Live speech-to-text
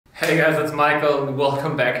Hey guys, it's Michael and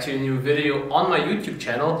welcome back to a new video on my YouTube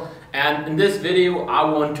channel. And in this video I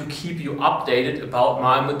want to keep you updated about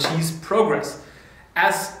my Maltese progress.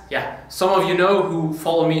 As some of you know who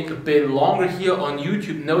follow me a bit longer here on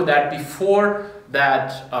YouTube know that before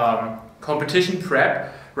that competition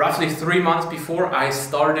prep, roughly 3 months before, I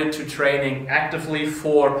started to training actively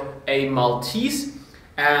for a Maltese.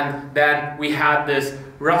 And then we had this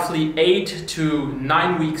roughly 8 to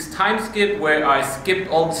 9 weeks time skip where I skipped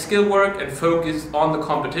all the skill work and focused on the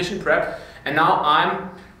competition prep. And now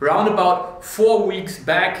I'm around about 4 weeks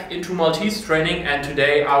back into Maltese training, and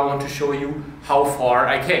today I want to show you how far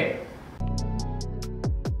I came.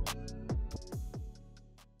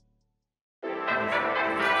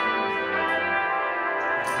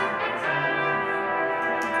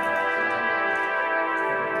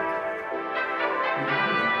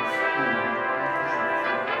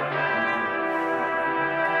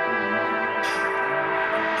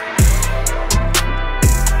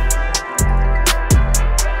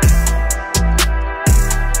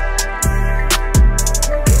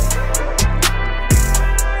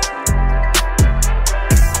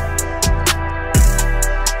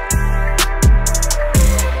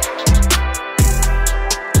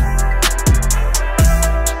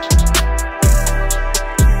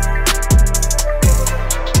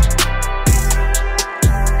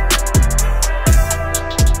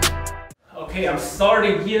 Okay, I'm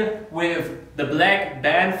starting here with the black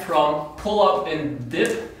band from pull-up and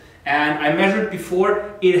dip, and I measured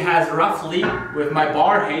before. It has roughly, with my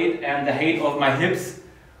bar height and the height of my hips,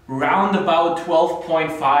 round about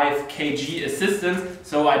 12.5 kg assistance.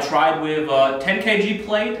 So I tried with a 10 kg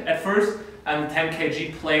plate at first, and the 10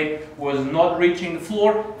 kg plate was not reaching the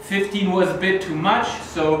floor. 15 was a bit too much,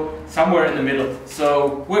 so somewhere in the middle.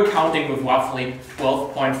 So we're counting with roughly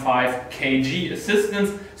 12.5 kg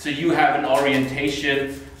assistance, so you have an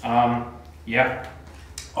orientation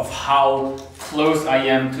of how close I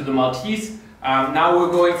am to the Maltese. Now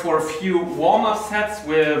we're going for a few warm-up sets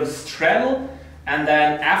with straddle, and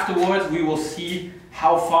then afterwards we will see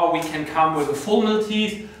how far we can come with a full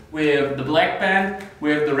Maltese, with the black band,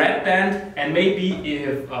 with the red band, and maybe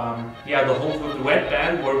if the holds with the red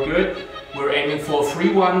band were good, we're aiming for a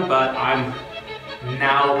free one, but I'm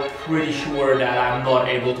now pretty sure that I'm not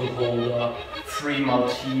able to hold a free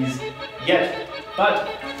Maltese yet. But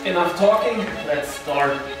enough talking, let's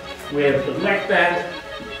start with the black band,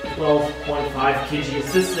 12.5 kg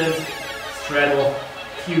assistance, straddle,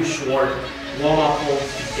 few short warm-up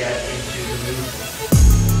holds to get into the movement.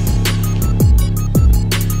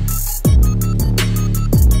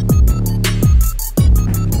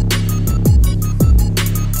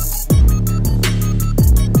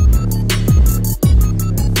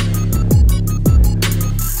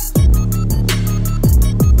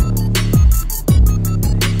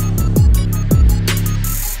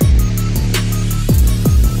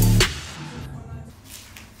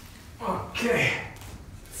 Okay,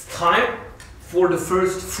 it's time for the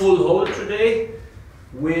first full hold today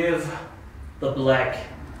with the black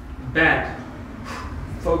band.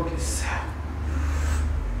 Focus.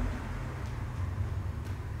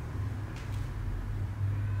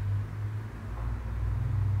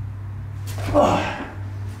 Oh.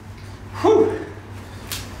 Whew.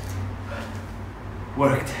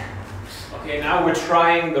 Worked. Okay, now we're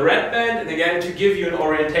trying the red band, and again, to give you an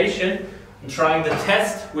orientation, I'm trying the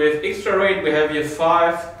test with extra weight. We have here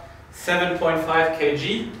 7.5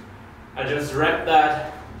 kg. I just wrap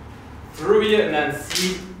that through here and then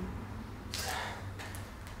see.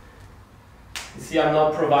 You see I'm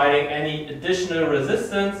not providing any additional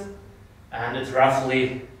resistance, and it's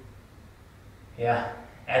roughly, at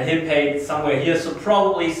hip height somewhere here, so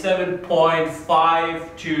probably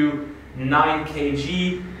 7.5 to 9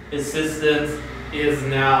 kg assistance is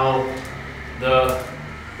now the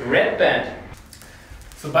red band.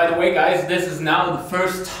 So by the way guys, this is now the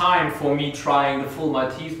first time for me trying the full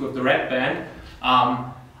Maltese with the red band.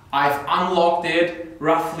 I've unlocked it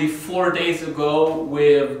roughly 4 days ago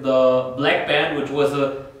with the black band, which was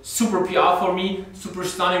a super PR for me, super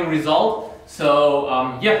stunning result. So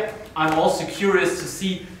I'm also curious to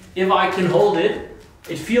see if I can hold it.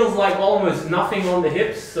 It feels like almost nothing on the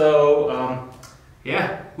hips, so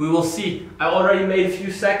we will see. I already made a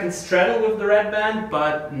few seconds straddle with the red band,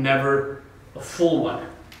 but never a full one.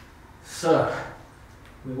 So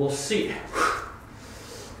we will see.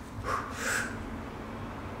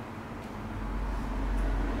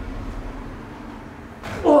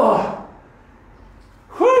 Oh,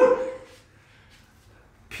 whew.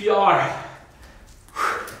 PR.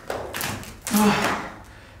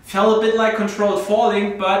 Felt a bit like controlled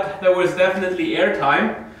falling, but there was definitely air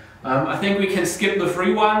time. I think we can skip the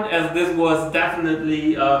free one, as this was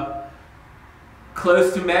definitely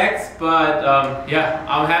close to max, but yeah,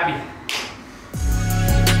 I'm happy.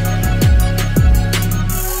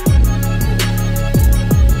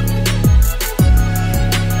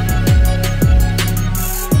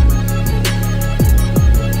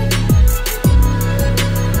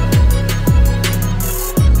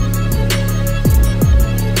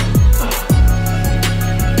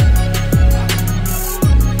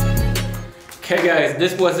 Okay guys,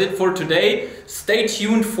 this was it for today. Stay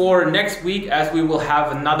tuned for next week, as we will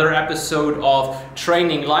have another episode of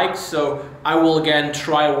Training Like. So I will again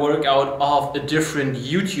try a workout of a different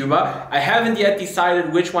YouTuber. I haven't yet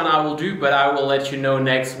decided which one I will do, but I will let you know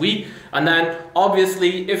next week. And then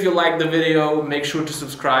obviously, if you like the video, make sure to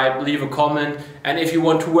subscribe, leave a comment. And if you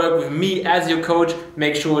want to work with me as your coach,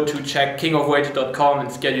 make sure to check kingofweighted.com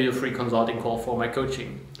and schedule your free consulting call for my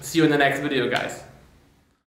coaching. See you in the next video, guys.